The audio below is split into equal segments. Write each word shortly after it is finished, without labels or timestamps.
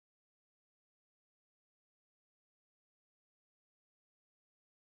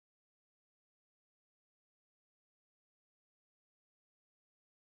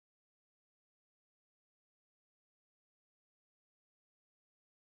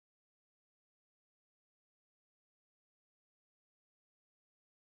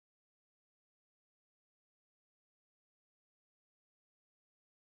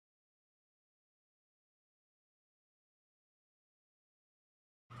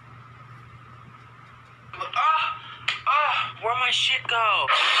Where'd my shit go?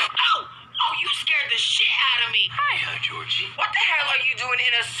 Oh, you scared the shit out of me. Hiya, Georgie. What the hell are you doing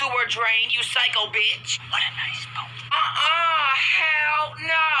in a sewer drain, you psycho bitch? What a nice boat. Hell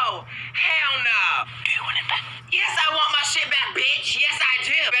no. Hell no. Do you want it back? Yes, I want my shit back, bitch. Yes, I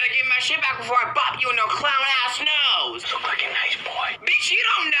do. Better give me my shit back before I bop you in no clown-ass nose. Look like a nice boy. Bitch, you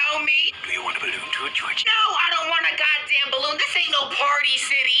don't know me. Do you want a balloon too, Georgie? No, I don't want a goddamn balloon. This ain't no party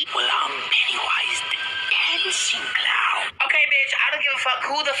city. Well, I'm Pennywise the dancing clown. Okay, bitch, I don't give a fuck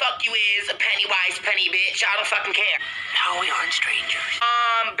who the fuck you is, Pennywise, penny bitch. I don't fucking care. Now we aren't strangers.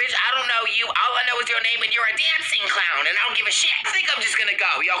 Bitch, I don't know you. All I know is your name and you're a dancing clown, and I don't give a shit. I think I'm just gonna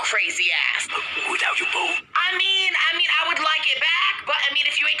go, yo crazy ass. Without your boat? I mean, I would like it back, but I mean,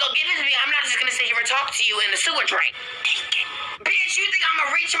 if you ain't gonna give it to me, I'm not just gonna sit here and talk to you in the sewer drain. Take it. Bitch, you think I'm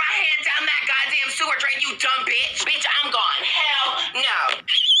gonna reach my hand down that goddamn sewer drain, you dumb bitch? Bitch, I'm gone. Hell no.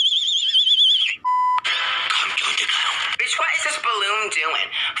 Come join the clown. Bitch, what is this balloon doing?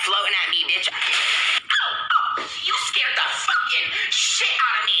 Floating at me, bitch. Oh, you scared the fucking shit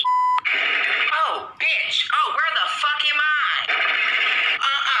out of me. Oh, bitch. Oh, where the fuck am I?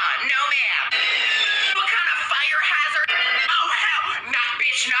 No ma'am. What kind of fire hazard? Oh, hell. Not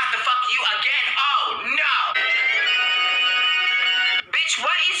bitch, not the fuck you again. Oh, no. Bitch,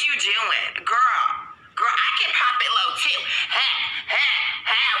 what is you doing? Girl, I can pop it low too. Hey,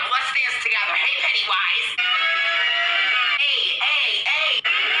 let's dance together. Hey, Pennywise. Hey.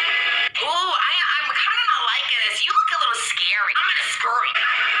 Ooh, I'm kind of not liking this. You look a little scary. I'm gonna scurry.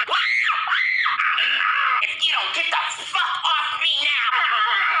 If you don't get the fuck off me now.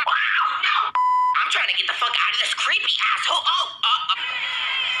 No. I'm trying to get the fuck out of this creepy asshole. Oh,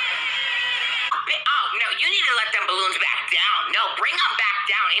 no, you need to let them balloons back down. No, bring them back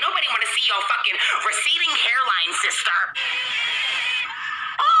down. Ain't nobody want to see your fucking receding hairline, sister.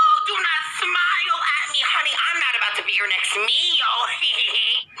 Oh, do not smile at me, honey. I'm not about to be your next meal.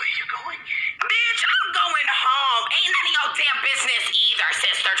 Where are you going? Bitch, I'm going home. Ain't none of your damn business either,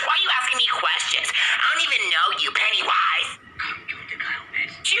 sister. Why are you asking me questions? I don't even know you, Pennywise. Come join the clown.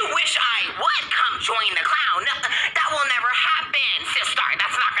 You wish I would come join the clown. That will never happen, sister.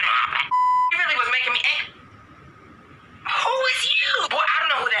 That's not gonna happen. You really was making me angry. Who is you? Boy, I don't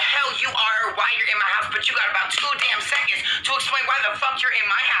know who the hell you are or why you're in my house, but you got about 2 damn seconds to explain why the fuck you're in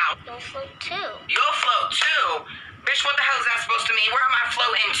my house. You'll float too. You'll float too? Bitch, what the hell is that supposed to mean? Where am I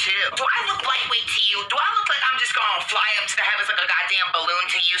floating to? Do I look lightweight to you? Do I look like I'm just gonna fly up to the heavens like a goddamn balloon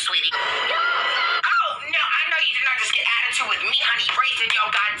to you, sweetie? Oh, no, I know you did not just get attitude with me, honey. Raising your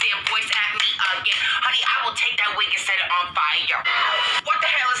goddamn voice at me again. Honey, I will take that wig and set it on fire. What the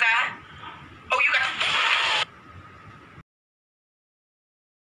hell is that? Oh, you got...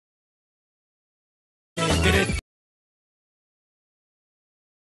 Did it.